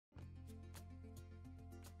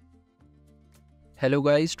Hello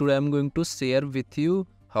guys, today I am going to share with you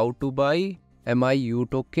how to buy MIU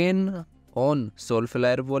token on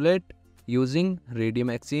Soulflare wallet using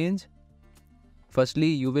Raydium exchange. Firstly,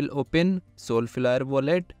 you will open Soulflare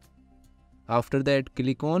wallet. After that,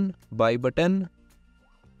 click on buy button.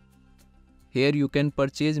 Here you can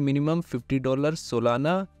purchase minimum $50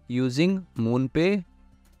 Solana using MoonPay,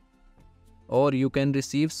 or you can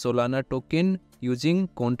receive Solana token using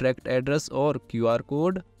contract address or QR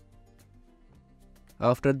code.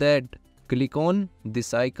 After that, click on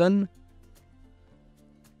this icon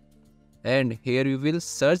and here you will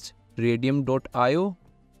search Raydium.io.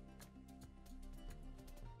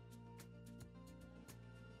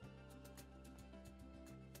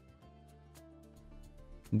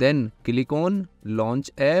 Then click on launch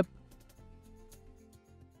app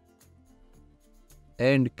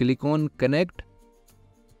and click on connect.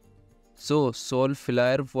 So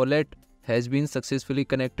Soulflare wallet has been successfully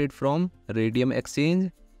connected from Raydium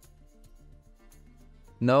exchange.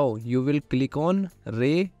 Now you will click on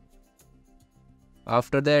Ray.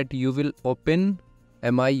 After that you will open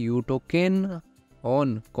MIU token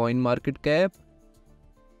on CoinMarketCap.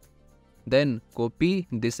 Then copy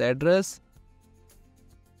this address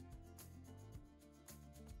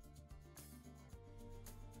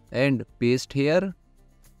and paste here.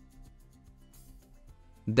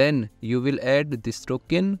 Then you will add this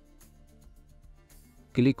token.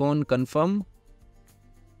 Click on confirm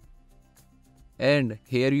and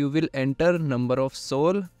here you will enter number of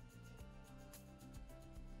Sol.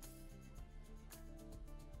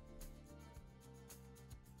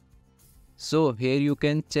 So here you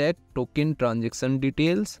can check token transaction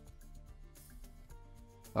details.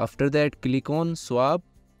 After that, click on swap.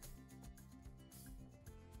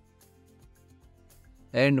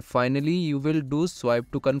 And finally you will do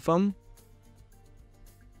swipe to confirm.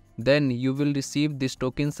 Then you will receive this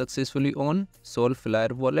token successfully on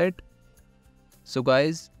Soulflare wallet. So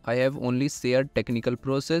guys, I have only shared technical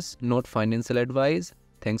process, not financial advice.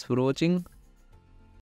 Thanks for watching.